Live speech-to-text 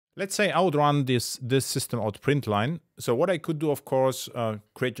Let's say I would run this system out print line. So what I could do, of course,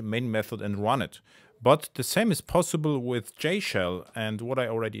 create a main method and run it. But the same is possible with JShell. And what I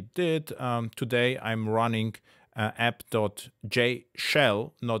already did today, I'm running app.jshell,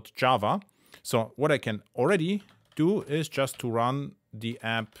 not Java. So what I can already do is just to run the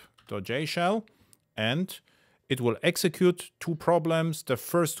app.jshell, and it will execute two problems. The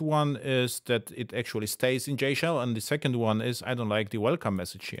first one is that it actually stays in JShell, and the second one is I don't like the welcome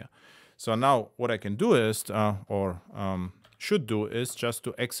message here. So now what I can do is, should do is just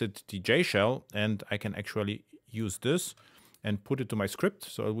to exit the JShell, and I can actually use this and put it to my script.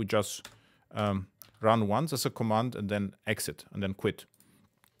 So we just run once as a command and then exit and then quit.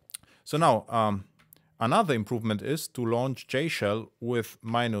 So now another improvement is to launch JShell with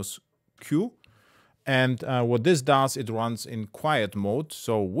 -Q. And what this does, it runs in quiet mode.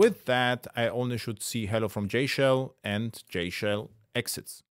 So with that, I only should see hello from JShell and JShell exits.